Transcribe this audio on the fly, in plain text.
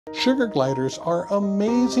Sugar gliders are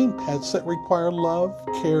amazing pets that require love,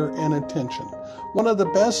 care, and attention. One of the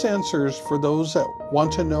best answers for those that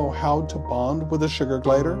want to know how to bond with a sugar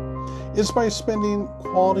glider is by spending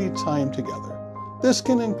quality time together. This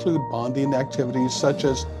can include bonding activities such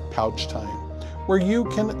as pouch time, where you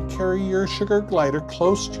can carry your sugar glider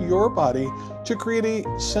close to your body to create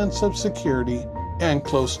a sense of security and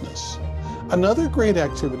closeness. Another great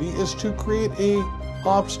activity is to create an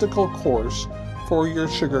obstacle course for your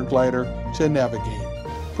sugar glider to navigate,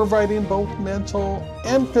 providing both mental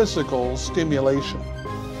and physical stimulation.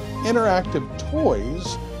 Interactive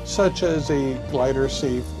toys, such as a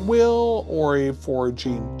glider-safe wheel or a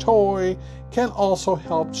foraging toy, can also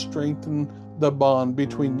help strengthen the bond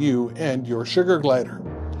between you and your sugar glider.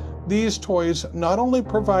 These toys not only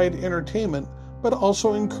provide entertainment, but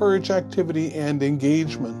also encourage activity and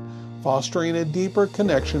engagement, fostering a deeper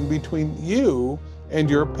connection between you and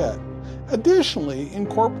your pet. Additionally,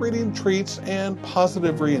 incorporating treats and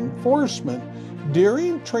positive reinforcement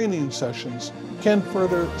during training sessions can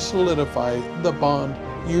further solidify the bond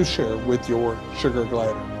you share with your sugar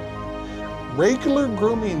glider. Regular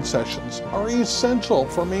grooming sessions are essential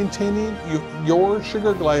for maintaining your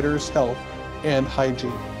sugar glider's health and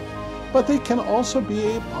hygiene, but they can also be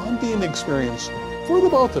a bonding experience for the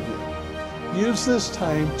both of you. Use this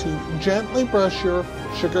time to gently brush your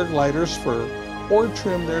sugar glider's fur or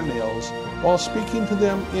trim their nails while speaking to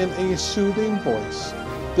them in a soothing voice.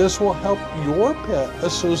 This will help your pet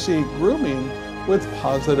associate grooming with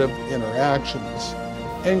positive interactions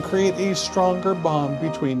and create a stronger bond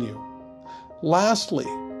between you. Lastly,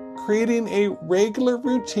 creating a regular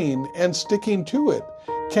routine and sticking to it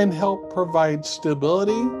can help provide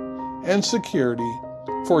stability and security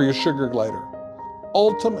for your sugar glider,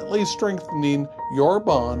 ultimately strengthening your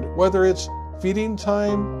bond, whether it's feeding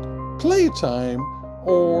time, playtime,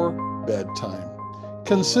 or bedtime.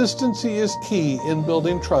 Consistency is key in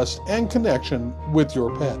building trust and connection with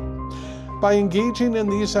your pet. By engaging in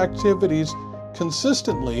these activities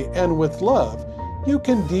consistently and with love, you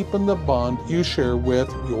can deepen the bond you share with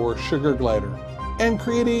your sugar glider and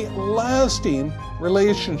create a lasting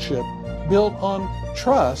relationship built on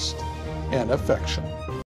trust and affection.